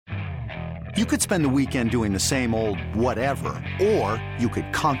You could spend the weekend doing the same old whatever, or you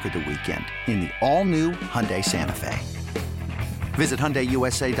could conquer the weekend in the all-new Hyundai Santa Fe. Visit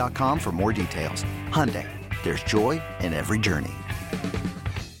HyundaiUSA.com for more details. Hyundai, there's joy in every journey.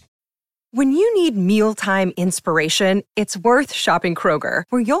 When you need mealtime inspiration, it's worth shopping Kroger,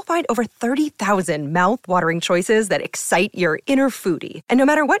 where you'll find over 30,000 mouth-watering choices that excite your inner foodie. And no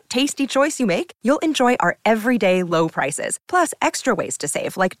matter what tasty choice you make, you'll enjoy our everyday low prices, plus extra ways to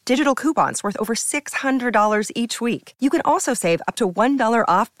save, like digital coupons worth over $600 each week. You can also save up to $1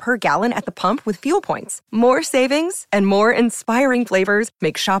 off per gallon at the pump with fuel points. More savings and more inspiring flavors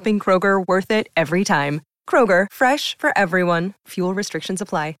make shopping Kroger worth it every time. Kroger, fresh for everyone. Fuel restrictions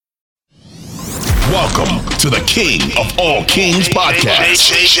apply. Welcome to the King of All Kings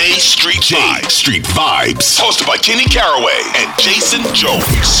podcast. J Street Vibes. Hosted by Kenny Caraway and Jason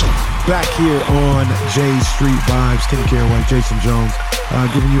Jones. Back here on J Street Vibes, Kenny Caraway, Jason Jones,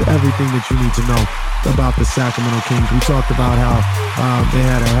 giving you everything that you need to know about the Sacramento Kings. We talked about how they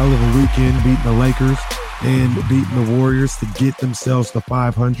had a hell of a weekend beating the Lakers and beating the Warriors to get themselves to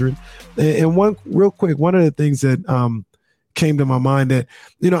 500. And one of the things that came to my mind that,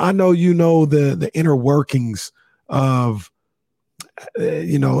 I know the inner workings of,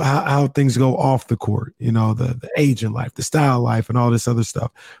 how things go off the court, the agent life, the style life, and all this other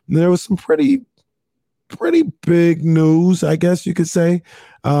stuff. And there was some pretty big news, I guess you could say,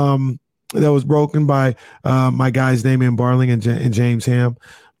 that was broken by my guys Damian Barling and James Ham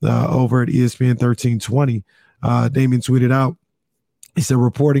over at ESPN 1320. Damian tweeted out, he said,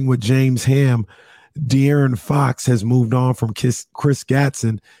 reporting with James Ham, De'Aaron Fox has moved on from Chris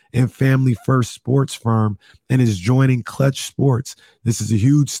Gatson and Family First Sports Firm and is joining Clutch Sports. This is a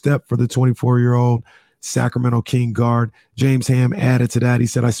huge step for the 24-year-old Sacramento King guard. James Ham added to that. He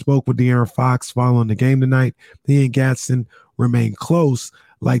said, I spoke with De'Aaron Fox following the game tonight. He and Gatson remain close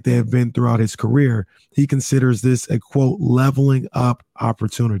like they have been throughout his career. He considers this a, quote, leveling up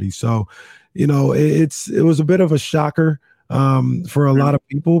opportunity. So, it was a bit of a shocker for a lot of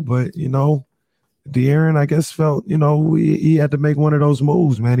people, but, De'Aaron, I guess, felt, he had to make one of those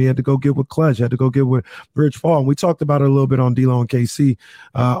moves, man. He had to go get with Clutch, had to go get with Rich Paul. And we talked about it a little bit on D-Lo and KC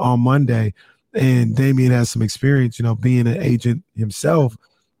on Monday. And Damian has some experience, being an agent himself.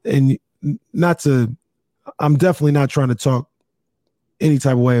 And I'm definitely not trying to talk any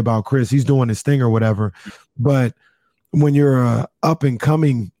type of way about Chris. He's doing his thing or whatever. But when you're a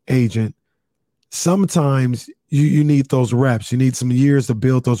up-and-coming agent, sometimes you need those reps. You need some years to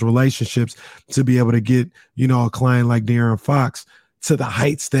build those relationships to be able to get, a client like De'Aaron Fox to the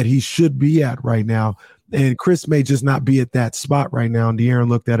heights that he should be at right now. And Chris may just not be at that spot right now. And De'Aaron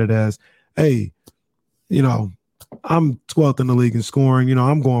looked at it as, hey, I'm 12th in the league in scoring.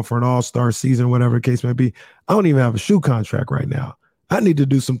 I'm going for an all-star season, whatever the case may be. I don't even have a shoe contract right now. I need to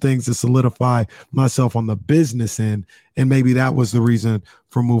do some things to solidify myself on the business end. And maybe that was the reason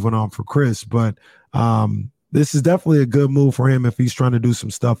for moving on for Chris. But this is definitely a good move for him if he's trying to do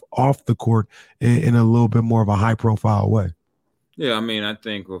some stuff off the court in a little bit more of a high-profile way. Yeah, I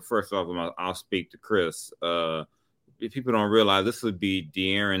think, well, first off, I'll speak to Chris. If people don't realize, this would be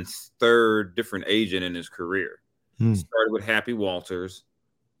De'Aaron's third different agent in his career. Started with Happy Walters,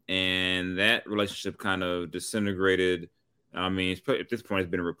 and that relationship kind of disintegrated. At this point,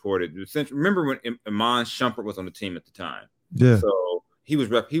 it's been reported. Remember when Iman Shumpert was on the team at the time? Yeah. So he was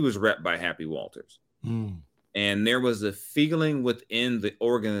repped by Happy Walters. And there was a feeling within the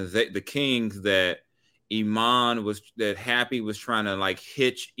organization, the Kings, that Happy was trying to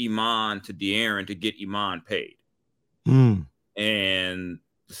hitch Iman to De'Aaron to get Iman paid. And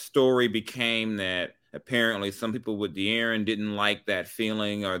the story became that apparently some people with De'Aaron didn't like that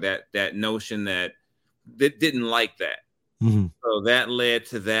feeling or that notion that didn't like that. So that led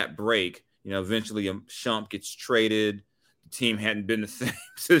to that break. Eventually Shump gets traded. The team hadn't been the same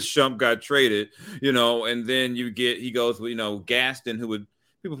since Shump got traded, and then he goes with, Gaston, who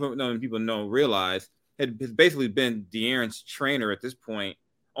people don't realize has basically been De'Aaron's trainer at this point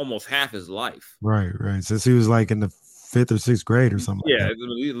almost half his life. Right. Since he was in the 5th or 6th grade or something. Yeah, like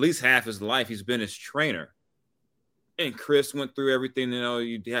that. At least half his life he's been his trainer. And Chris went through everything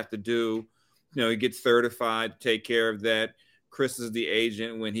you have to do. He gets certified to take care of that. Chris is the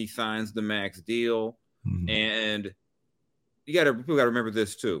agent when he signs the max deal. And people got to remember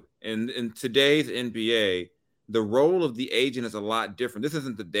this too. In today's NBA, the role of the agent is a lot different. This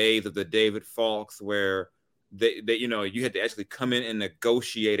isn't the days of the David Falks where you had to actually come in and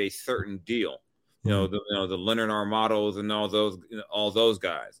negotiate a certain deal. The Leonard Armados and all those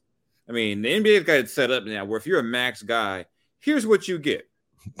guys. The NBA's got it set up now where if you're a max guy, here's what you get.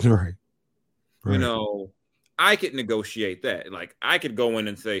 Right. I could negotiate that. Like I could go in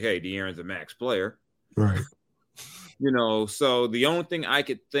and say, hey, De'Aaron's a max player. Right. So the only thing I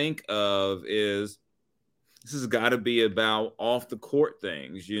could think of is this has got to be about off the court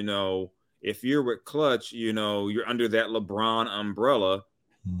things. If you're with Klutch, you're under that LeBron umbrella.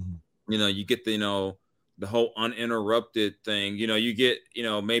 Mm-hmm. You get the whole uninterrupted thing. You get,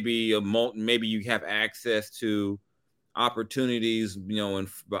 maybe maybe you have access to opportunities,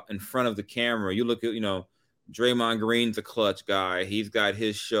 in front of the camera. You look at, Draymond Green's a Klutch guy. He's got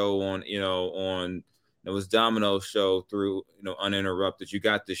his show on, it was Domino's show through, uninterrupted. You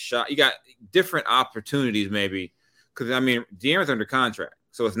got the shot. You got different opportunities, maybe, because De'Aaron's under contract,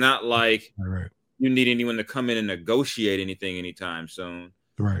 so it's not like you need anyone to come in and negotiate anything anytime soon.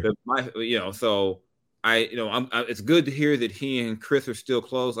 Right. So it's good to hear that he and Chris are still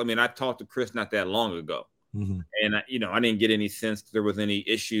close. I talked to Chris not that long ago, mm-hmm. and I didn't get any sense there was any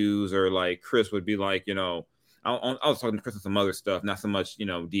issues or like Chris would be like, I was talking to Chris on some other stuff, not so much,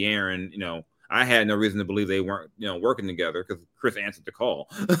 De'Aaron, I had no reason to believe they weren't, working together because Chris answered the call.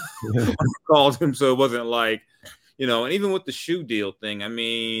 I called him, so it wasn't like, and even with the shoe deal thing,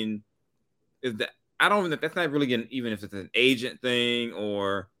 that's not really even if it's an agent thing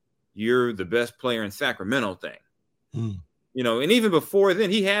or you're the best player in Sacramento thing. And even before then,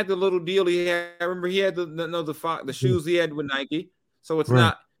 he had the little deal I remember he had the shoes he had with Nike. So it's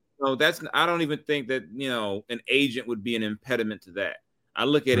not, I don't even think that, an agent would be an impediment to that. I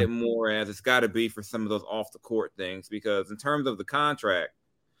look at it more as it's got to be for some of those off the court things, because in terms of the contract,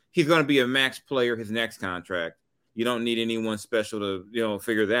 he's going to be a max player his next contract. You don't need anyone special to,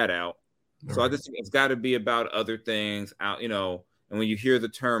 figure that out. Right. So I just think it's got to be about other things out, and when you hear the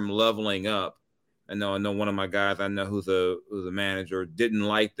term leveling up, I know one of my guys I know who's a manager didn't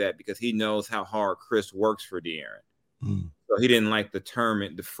like that because he knows how hard Chris works for De'Aaron. So he didn't like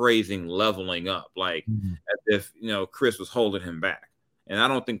the phrasing leveling up, like as if, Chris was holding him back. And I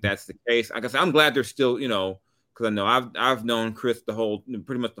don't think that's the case. Like I said, I'm glad they're still, because I know I've known Chris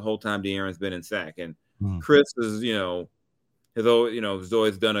pretty much the whole time De'Aaron's been in SAC, and Chris is, has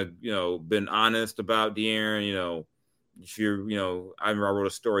always done been honest about De'Aaron. If you're, I remember I wrote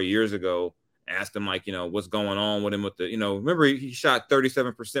a story years ago, asked him like, what's going on with him with the, remember he shot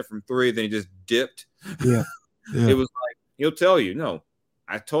 37% from three, then he just dipped. Yeah. It was like he'll tell you, no,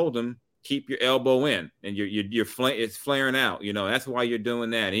 I told him, keep your elbow in, and it's flaring out. That's why you're doing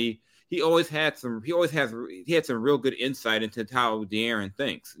that. He had some real good insight into how De'Aaron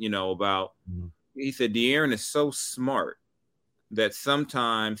thinks. He said De'Aaron is so smart that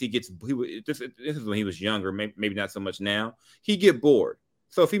sometimes this is when he was younger, maybe not so much now. He get bored.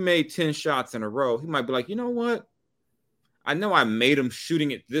 So if he made 10 shots in a row, he might be like, you know what? I know I made him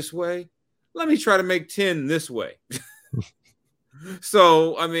shooting it this way. Let me try to make 10 this way.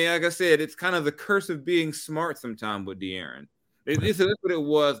 So, like I said, it's kind of the curse of being smart sometimes with De'Aaron. That's what it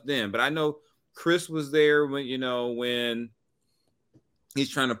was then. But I know Chris was there when he's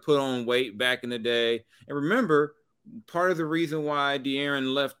trying to put on weight back in the day. And remember, part of the reason why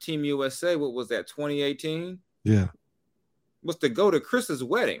De'Aaron left Team USA, what was that, 2018? Yeah. Was to go to Chris's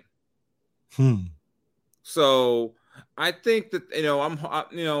wedding. So I think that,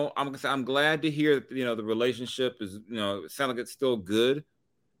 I'm glad to hear that, the relationship is, it sounds like it's still good.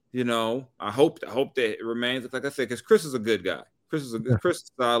 I hope that it remains, like I said, because Chris is a good guy. Chris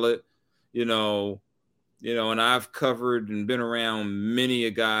is solid, and I've covered and been around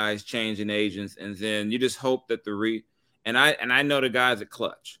many guys changing agents. And then you just hope that and I know the guys at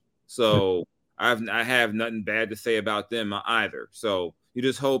Klutch. So I have nothing bad to say about them either. So you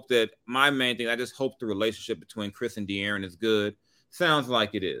just hope that my main thing, I just hope the relationship between Chris and De'Aaron is good. Sounds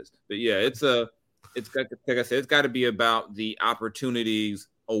like it is. But yeah, it's like I said, it's got to be about the opportunities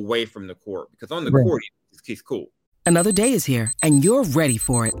away from the court, because on the court, he's cool. Another day is here and you're ready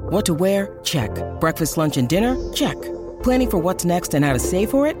for it. What to wear? Check. Breakfast, lunch, and dinner? Check. Planning for what's next and how to save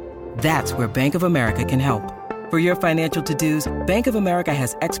for it? That's where Bank of America can help. For your financial to-dos, Bank of America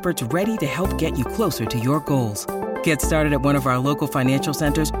has experts ready to help get you closer to your goals. Get started at one of our local financial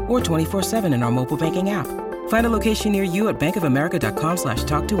centers or 24/7 in our mobile banking app. Find a location near you at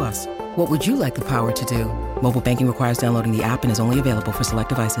bankofamerica.com/talktous. What would you like the power to do? Mobile banking requires downloading the app and is only available for select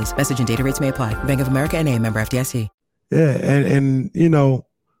devices. Message and data rates may apply. Bank of America NA, member FDIC. Yeah, and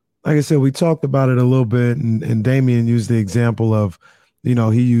like I said, we talked about it a little bit, and Damian used the example of, he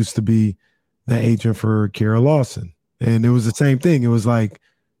used to be the agent for Kara Lawson. And it was the same thing. It was like,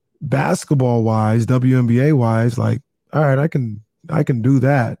 basketball wise, WNBA wise, like, all right, I can do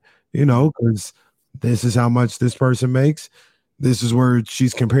that, because this is how much this person makes. This is where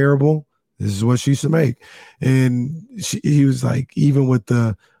she's comparable. This is what she should make. And he was like, even with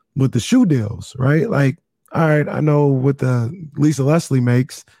the shoe deals, right? Like, all right, I know what the Lisa Leslie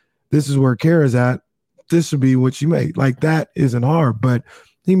makes. This is where Kara's at. This would be what she made. Like, that isn't hard. But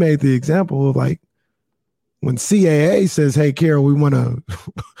he made the example of, like, when CAA says, "Hey, Kara, we want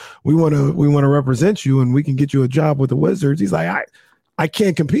to represent you, and we can get you a job with the Wizards." He's like, I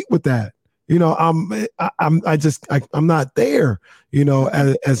can't compete with that. You know, I'm not there. You know,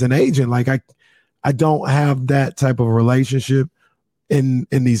 as an agent, like I don't have that type of relationship in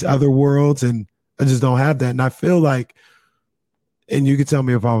these other worlds, and I just don't have that. And I feel like, and you can tell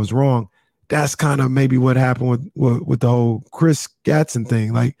me if I was wrong, that's kind of maybe what happened with the whole Chris Gatson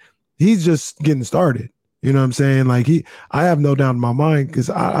thing. Like, he's just getting started. You know what I'm saying? Like, I have no doubt in my mind, because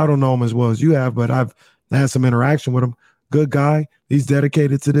I don't know him as well as you have, but I've had some interaction with him. Good guy. He's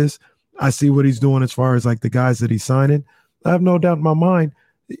dedicated to this. I see what he's doing as far as, like, the guys that he's signing. I have no doubt in my mind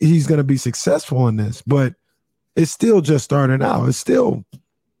he's going to be successful in this, but it's still just starting out. It's still,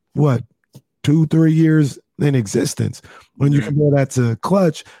 what, 2-3 years in existence when you compare that to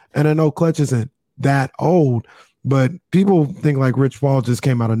Clutch. And I know Clutch isn't that old, but people think like Rich Paul just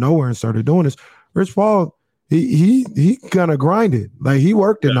came out of nowhere and started doing this. Rich Paul, he kind of grinded. Like, he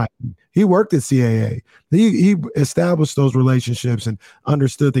worked at Nike. He worked at CAA. He established those relationships and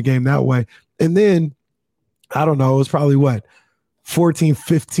understood the game that way. And then, I don't know, it was probably 14,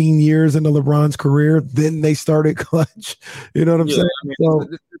 15 years into LeBron's career. Then they started Clutch. You know what I'm saying? I mean, so,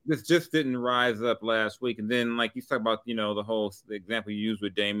 this just didn't rise up last week. And then, like, you talk about, you know, the example you used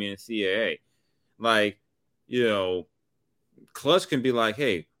with Damian and CAA. Like, you know, Clutch can be like,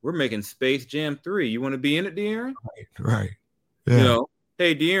 "Hey, we're making Space Jam 3. You want to be in it, De'Aaron?" Right. Yeah. You know,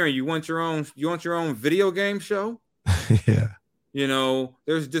 "Hey, De'Aaron, you want your own video game show?" Yeah. You know,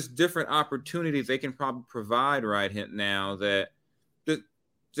 there's just different opportunities they can probably provide right now that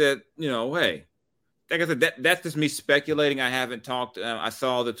you know, hey, like I said, that's just me speculating. I haven't talked. I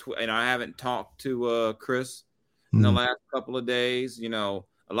saw and I haven't talked to Chris in the last couple of days. You know,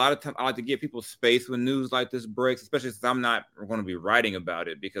 a lot of times I like to give people space when news like this breaks, especially since I'm not going to be writing about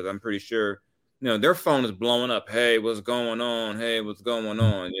it, because I'm pretty sure, you know, their phone is blowing up. "Hey, what's going on? Hey, what's going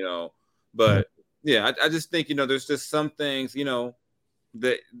on?" You know, but yeah, I just think, you know, there's just some things, you know,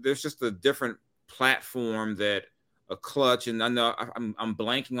 that there's just a different platform that a Clutch, and I know I'm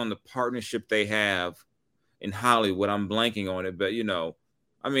blanking on the partnership they have in Hollywood. I'm blanking on it, but, you know,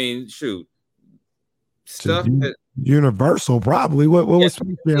 I mean, shoot, stuff that Universal probably. What was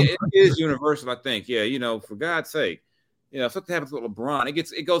it is Universal, I think. Yeah, you know, for God's sake, you know, if something happens with LeBron,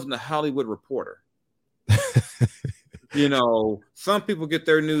 it goes in the Hollywood Reporter. You know, some people get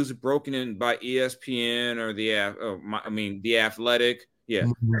their news broken in by ESPN or The Athletic. Yeah,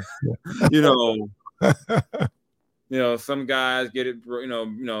 you know, some guys get it. You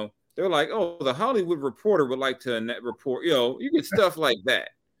know, they're like, "Oh, the Hollywood Reporter would like to report." You know, you get stuff like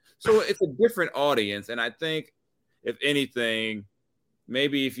that. So it's a different audience, and I think, if anything,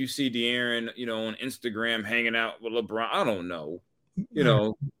 maybe if you see De'Aaron, you know, on Instagram hanging out with LeBron, I don't know. You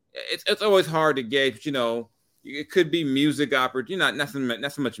know, it's always hard to gauge. But, you know, it could be music opportunity.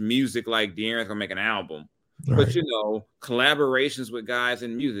 Not so much music like De'Aaron's gonna make an album, right. But, you know, collaborations with guys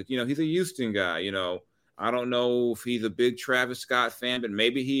in music. You know, he's a Houston guy. You know, I don't know if he's a big Travis Scott fan, but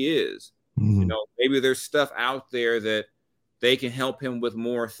maybe he is. You know, maybe there's stuff out there that they can help him with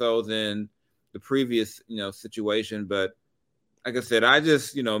more so than the previous, you know, situation. But like I said, I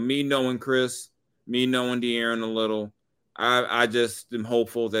just, you know, me knowing Chris, me knowing De'Aaron a little, I just am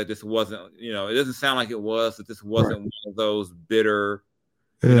hopeful that this wasn't, you know, it doesn't sound like it was, that this wasn't one of those bitter,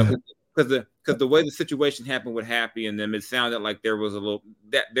 you know, because the way the situation happened with Happy and them, it sounded like there was a little,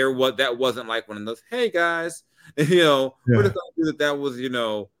 that wasn't like one of those, "Hey guys, you know, we're just going to do that was, you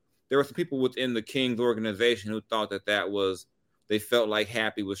know," there were some people within the Kings organization who thought that was, they felt like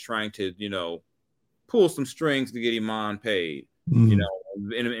Happy was trying to, you know, pull some strings to get Iman paid. You know,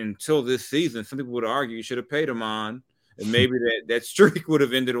 and until this season, some people would argue you should have paid Iman, and maybe that streak would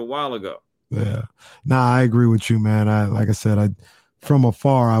have ended a while ago. Yeah. Nah, I agree with you, man. Like I said, from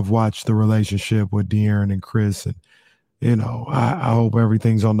afar, I've watched the relationship with De'Aaron and Chris, and, you know, I hope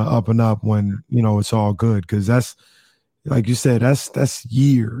everything's on the up and up when, you know, it's all good, because that's, like you said, that's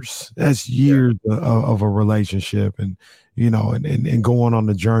years. That's years of a relationship, and, you know, and going on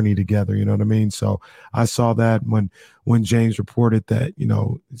the journey together. You know what I mean? So I saw that when James reported that, you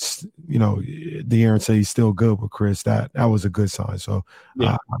know, De'Aaron said he's still good with Chris. That was a good sign. So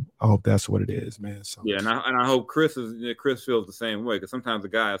I hope that's what it is, man. So yeah, and I hope Chris feels the same way, because sometimes the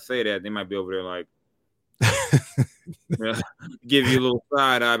guys say that they might be over there like, Give you a little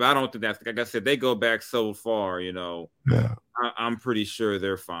side eye, but I don't think that's, like I said, they go back so far, Yeah. I'm pretty sure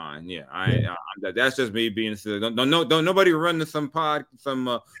they're fine. Yeah. That's just me being silly. Don't nobody run to some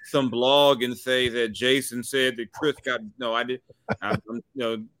blog and say that Jason said that Chris got, no, I did. I've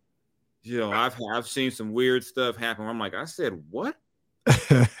seen some weird stuff happen. I'm like, I said, what?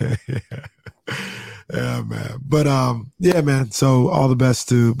 Yeah, man. But yeah, man. So all the best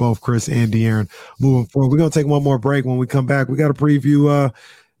to both Chris and De'Aaron moving forward. We're gonna take one more break. When we come back, we got to preview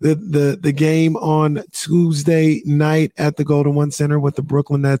the game on Tuesday night at the Golden One Center with the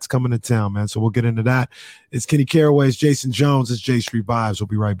Brooklyn Nets coming to town, man. So we'll get into that. It's Kenny Caraway, it's Jason Jones, it's J Street Vibes. We'll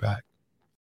be right back.